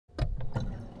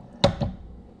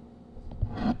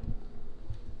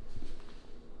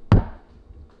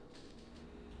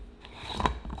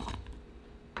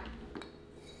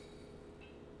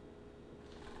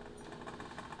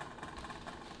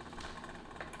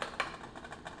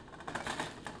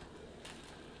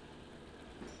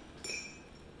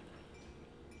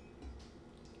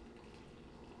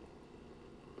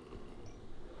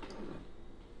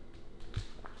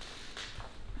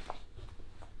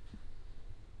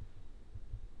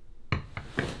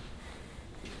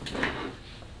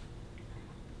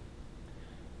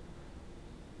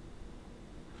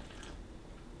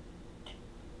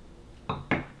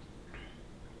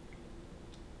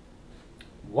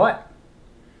What?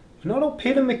 You're not all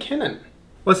Peter McKinnon.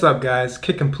 What's up guys,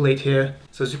 Kid Complete here.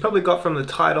 So as you probably got from the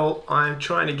title, I'm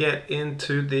trying to get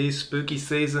into the spooky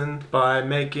season by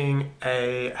making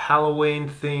a Halloween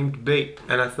themed beat.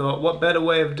 And I thought what better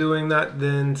way of doing that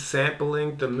than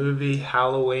sampling the movie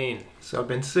Halloween. So I've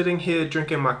been sitting here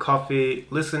drinking my coffee,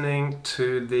 listening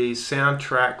to the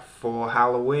soundtrack for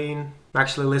Halloween. I'm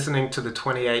actually listening to the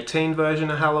 2018 version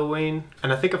of Halloween.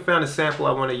 And I think I found a sample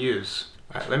I want to use.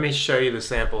 Alright, let me show you the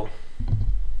sample.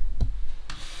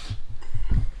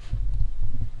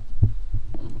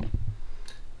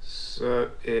 So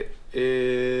it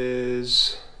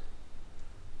is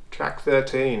track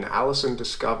 13, Allison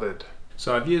Discovered.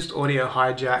 So I've used Audio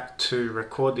Hijack to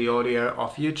record the audio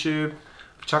off YouTube.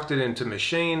 I've chucked it into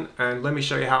Machine and let me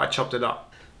show you how I chopped it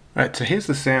up. Alright, so here's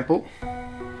the sample.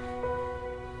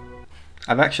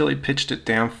 I've actually pitched it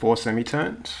down 4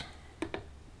 semitones.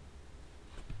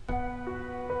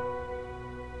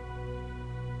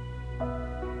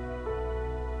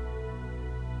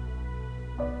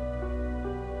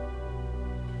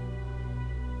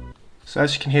 So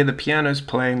as you can hear, the piano's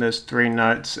playing those 3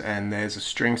 notes and there's a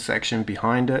string section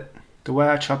behind it. The way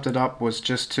I chopped it up was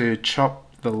just to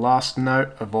chop the last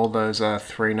note of all those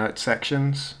 3 note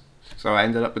sections. So I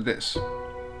ended up with this.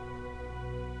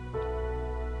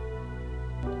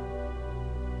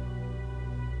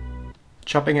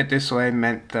 Chopping it this way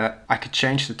meant that I could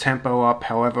change the tempo up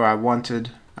however I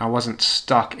wanted. I wasn't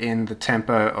stuck in the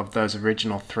tempo of those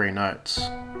original 3 notes.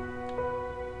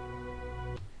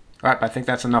 Alright, I think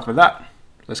that's enough of that.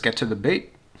 Let's get to the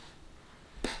beat.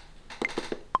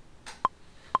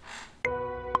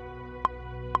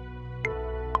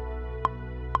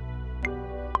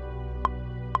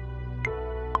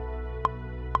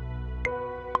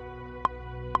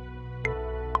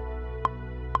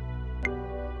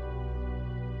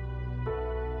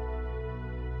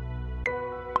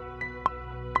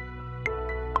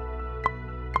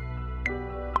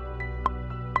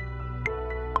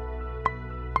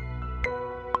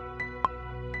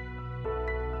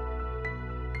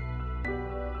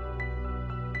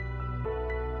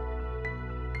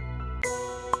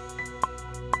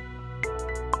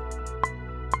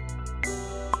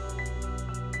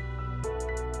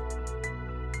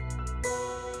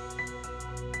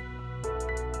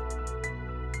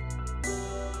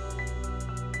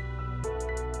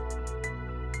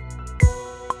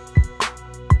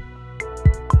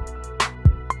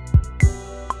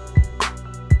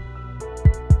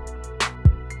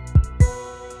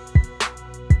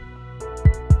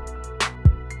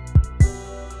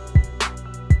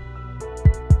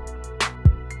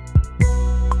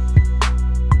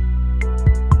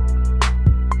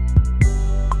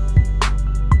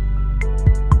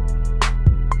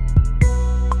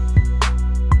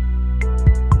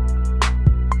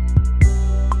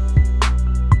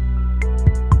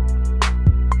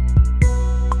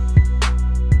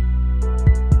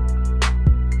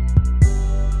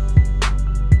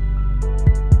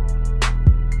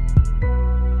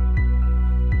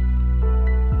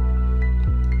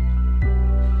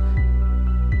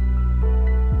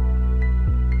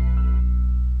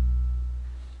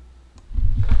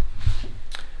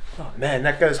 Oh man,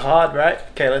 that goes hard, right?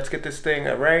 Okay, let's get this thing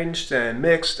arranged and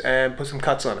mixed and put some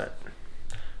cuts on it.